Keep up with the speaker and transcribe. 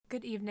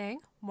Good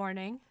evening,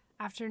 morning,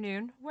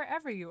 afternoon,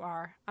 wherever you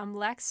are. I'm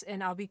Lex,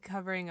 and I'll be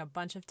covering a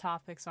bunch of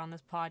topics on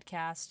this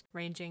podcast,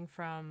 ranging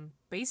from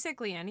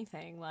basically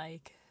anything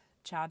like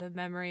childhood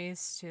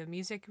memories to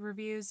music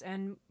reviews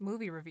and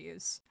movie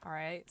reviews. All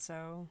right,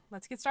 so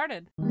let's get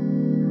started.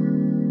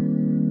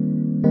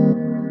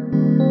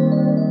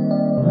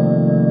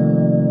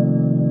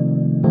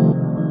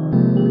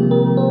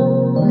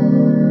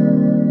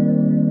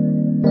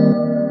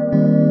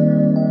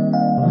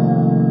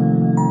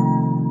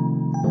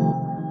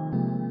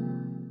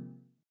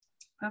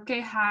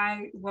 Okay,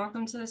 hi.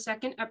 Welcome to the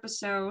second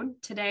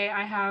episode. Today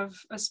I have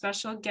a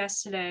special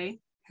guest today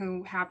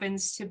who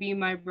happens to be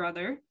my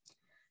brother.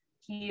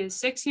 He is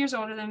 6 years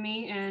older than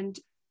me, and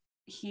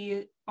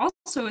he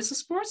also is a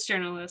sports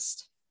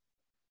journalist.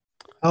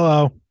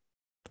 Hello.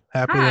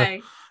 Happy to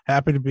Hi.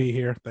 happy to be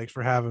here. Thanks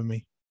for having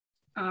me.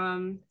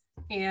 Um,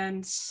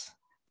 and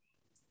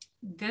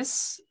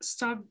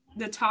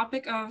the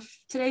topic of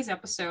today's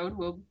episode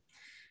will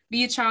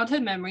be a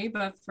childhood memory,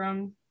 but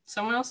from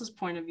someone else's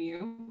point of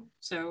view.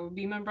 So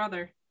be my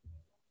brother.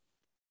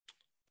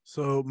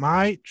 So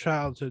my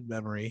childhood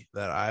memory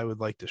that I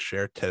would like to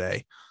share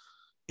today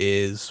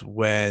is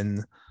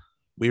when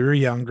we were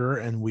younger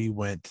and we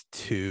went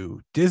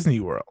to Disney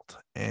World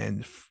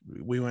and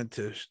we went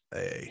to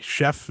a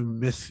Chef's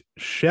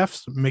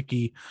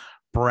Mickey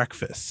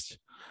breakfast.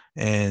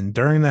 And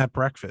during that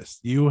breakfast,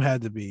 you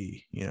had to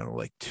be,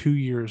 like 2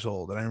 years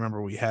old. And I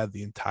remember we had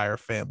the entire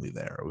family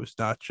there. It was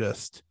not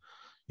just,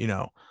 you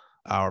know,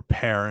 our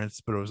parents,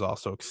 but it was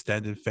also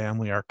extended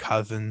family, our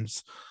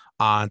cousins,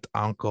 aunt,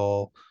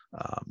 uncle,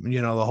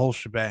 the whole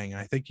shebang.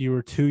 I think you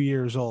were 2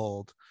 years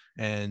old,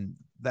 and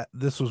that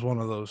this was one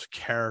of those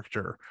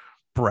character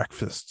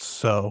breakfasts.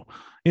 So,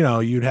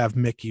 you'd have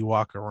Mickey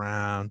walk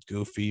around,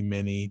 Goofy,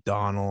 Minnie,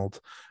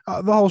 Donald,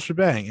 the whole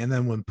shebang. And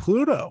then when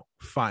Pluto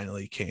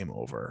finally came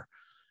over,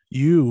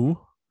 you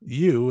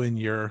and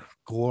your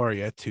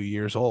Gloria, 2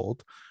 years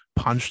old,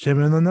 punched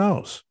him in the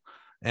nose.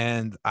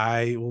 And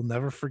I will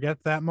never forget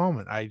that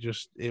moment.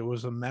 It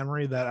was a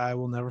memory that I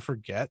will never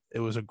forget. It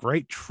was a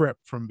great trip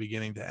from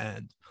beginning to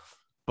end,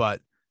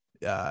 but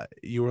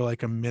you were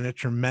like a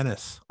miniature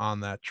menace on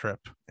that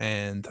trip.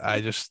 And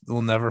I just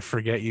will never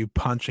forget you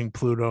punching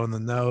Pluto in the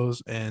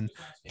nose and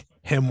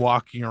him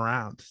walking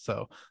around.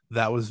 So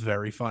that was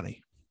very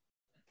funny.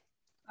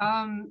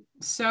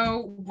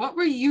 So what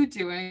were you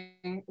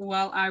doing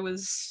while I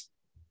was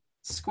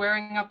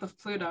squaring up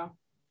with Pluto?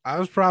 I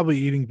was probably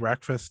eating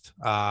breakfast,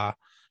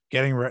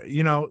 getting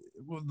ready.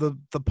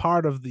 The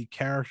part of the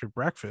character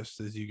breakfast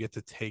is you get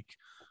to take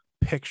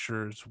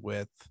pictures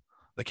with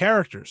the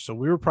characters. So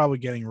we were probably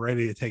getting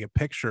ready to take a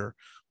picture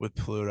with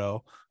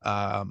Pluto,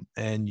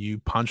 and you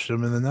punched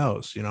him in the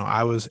nose.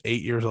 I was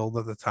 8 years old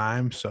at the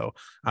time, so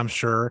I'm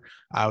sure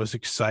I was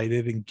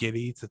excited and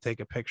giddy to take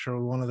a picture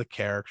with one of the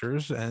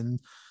characters, and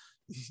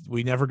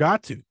we never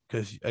got to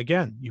because,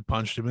 again, you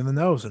punched him in the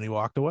nose and he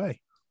walked away.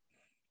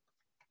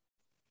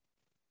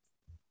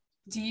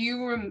 Do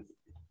you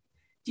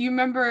do you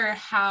remember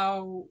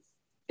how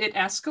it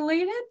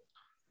escalated?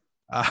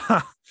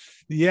 Uh,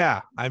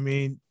 yeah, I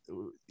mean,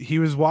 he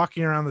was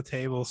walking around the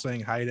table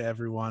saying hi to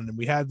everyone, and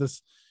we had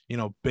this,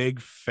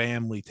 big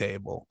family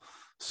table.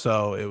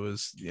 So it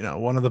was,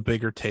 one of the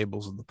bigger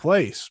tables in the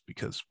place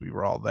because we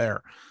were all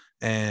there.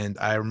 And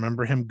I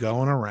remember him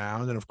going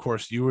around, and of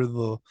course, you were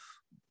the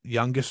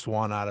youngest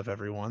one out of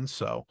everyone.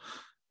 So,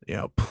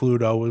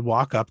 Pluto would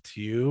walk up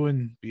to you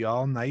and be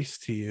all nice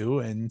to you.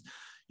 And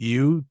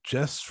you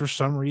just, for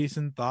some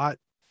reason, thought,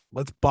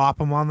 let's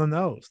bop him on the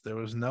nose. There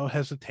was no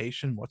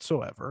hesitation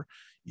whatsoever.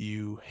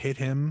 You hit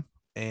him,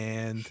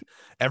 and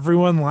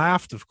everyone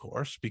laughed, of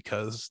course,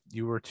 because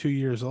you were 2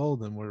 years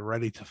old and were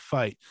ready to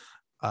fight.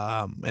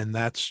 And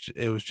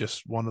it was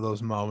just one of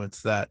those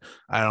moments that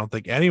I don't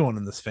think anyone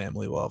in this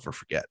family will ever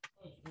forget.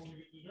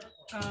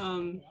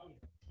 Um,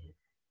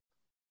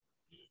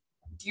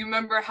 do you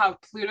remember how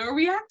Pluto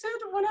reacted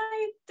when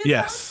I did that?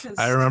 Yes,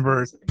 I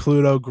remember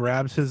Pluto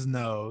grabbed his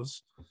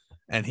nose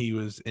and he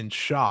was in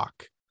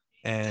shock.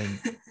 And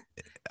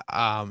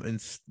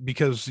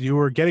because you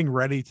were getting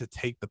ready to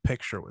take the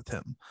picture with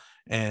him,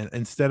 and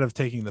instead of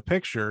taking the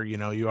picture, you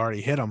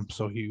already hit him,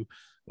 so he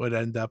would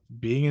end up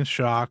being in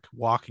shock,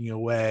 walking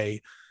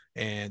away.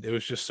 And it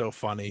was just so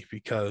funny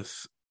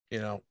because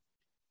the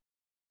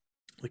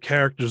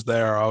characters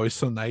there are always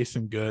so nice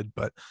and good,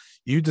 but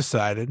you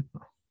decided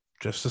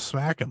just to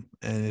smack him,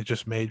 and it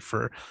just made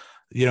for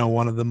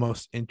one of the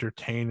most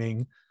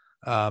entertaining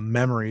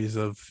memories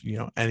of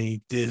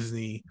any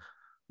Disney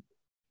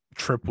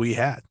trip we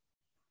had.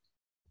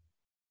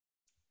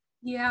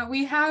 Yeah,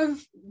 we have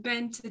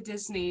been to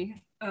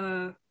Disney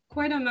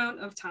quite amount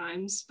of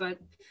times, but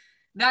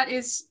that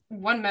is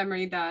one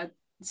memory that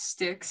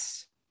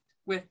sticks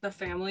with the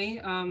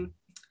family.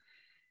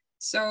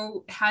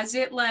 So has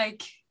it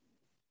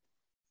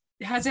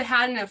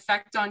had an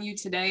effect on you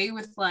today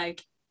with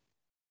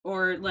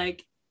or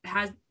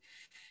has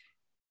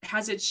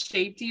it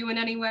shaped you in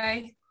any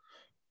way?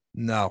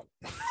 No.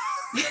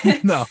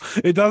 No,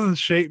 it doesn't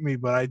shape me,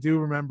 but I do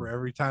remember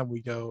every time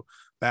we go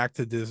back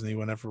to Disney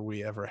whenever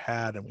we ever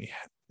had, and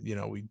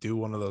we do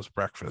one of those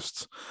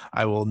breakfasts.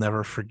 I will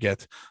never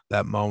forget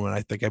that moment.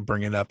 I think I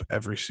bring it up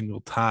every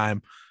single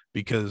time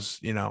because,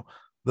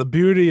 the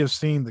beauty of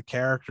seeing the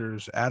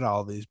characters at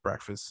all these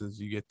breakfasts is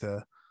you get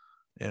to,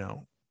 you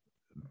know,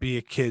 be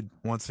a kid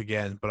once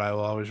again. But I will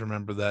always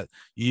remember that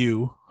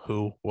you,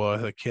 who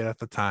was a kid at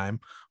the time,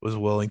 was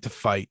willing to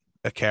fight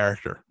a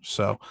character.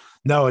 So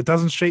no, it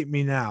doesn't shape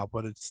me now,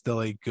 but it's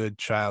still a good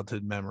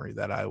childhood memory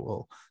that I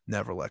will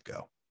never let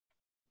go.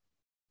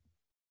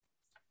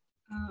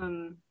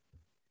 Um,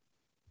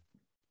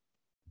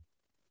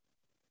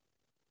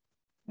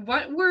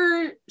 what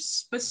were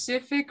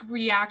specific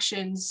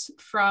reactions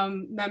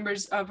from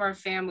members of our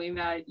family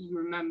that you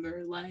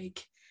remember,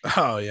 like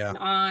Oh yeah. an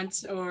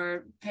aunt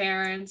or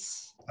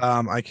parents?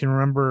 I can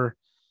remember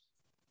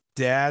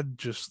dad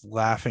just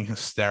laughing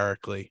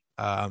hysterically,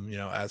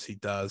 as he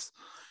does.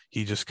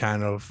 He just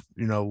kind of,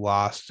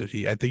 lost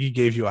it. I think he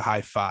gave you a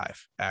high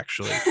five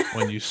actually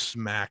when you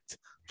smacked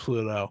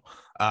Pluto.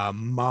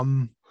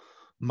 Mom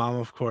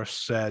of course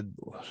said,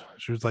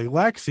 she was like,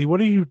 Lexi,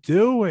 what are you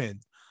doing?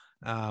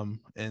 And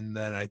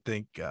then I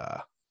think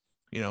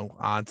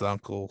aunts,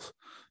 uncles,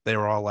 they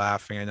were all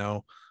laughing. I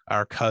know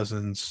our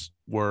cousins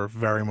were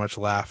very much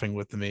laughing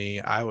with me.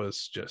 I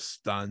was just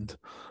stunned.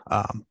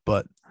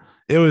 But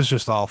it was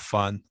just all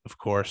fun, of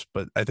course.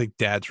 But I think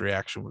dad's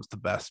reaction was the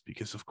best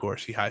because, of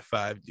course, he high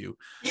fived you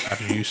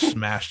after you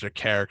smashed a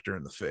character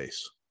in the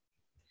face.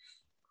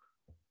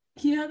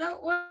 Yeah,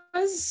 that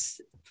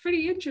was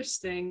pretty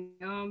interesting.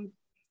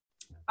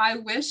 I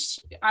wish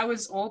I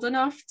was old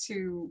enough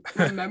to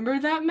remember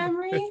that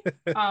memory.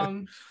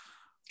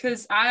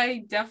 Because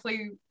I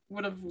definitely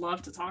would have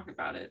loved to talk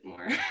about it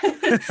more.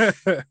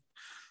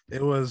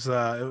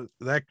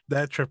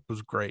 That trip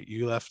was great.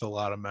 You left a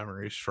lot of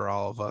memories for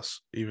all of us.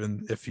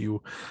 Even if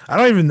you, I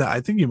don't even know, I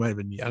think you might have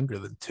been younger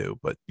than 2,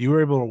 but you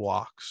were able to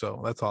walk,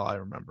 so that's all I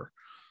remember.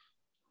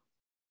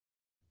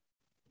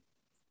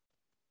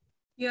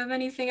 You have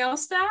anything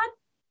else to add?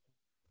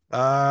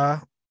 Uh,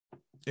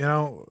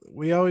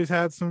 we always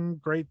had some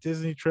great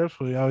Disney trips.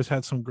 We always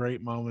had some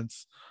great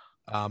moments.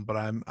 But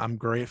I'm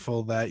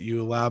grateful that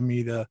you allowed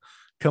me to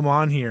come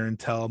on here and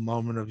tell a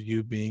moment of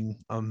you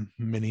being a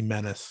mini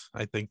menace.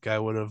 I think I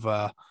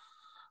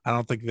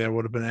don't think there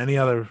would have been any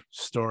other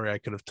story I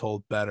could have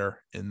told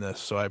better in this.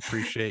 So I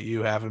appreciate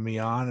you having me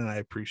on, and I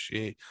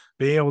appreciate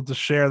being able to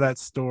share that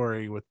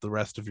story with the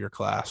rest of your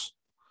class.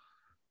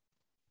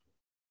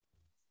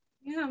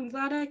 Yeah, I'm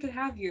glad I could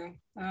have you.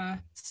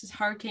 This is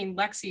Hurricane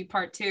Lexi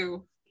Part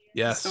 2. The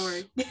Yes.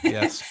 story.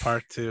 Yes,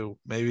 part 2.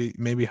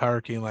 Maybe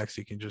Hurricane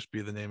Lexi can just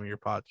be the name of your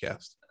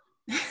podcast.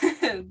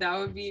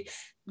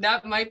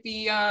 That might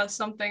be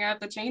something I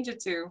have to change it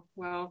to.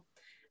 Well,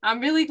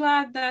 I'm really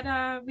glad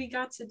that we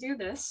got to do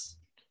this.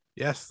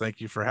 Yes,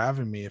 thank you for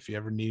having me. If you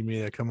ever need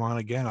me to come on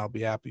again, I'll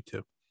be happy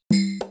to.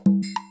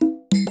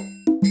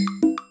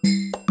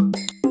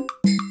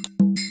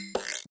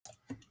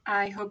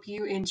 I hope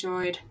you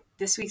enjoyed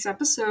this week's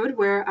episode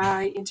where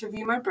I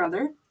interview my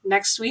brother.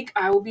 Next week,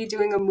 I will be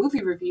doing a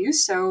movie review,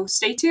 so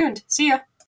stay tuned. See ya!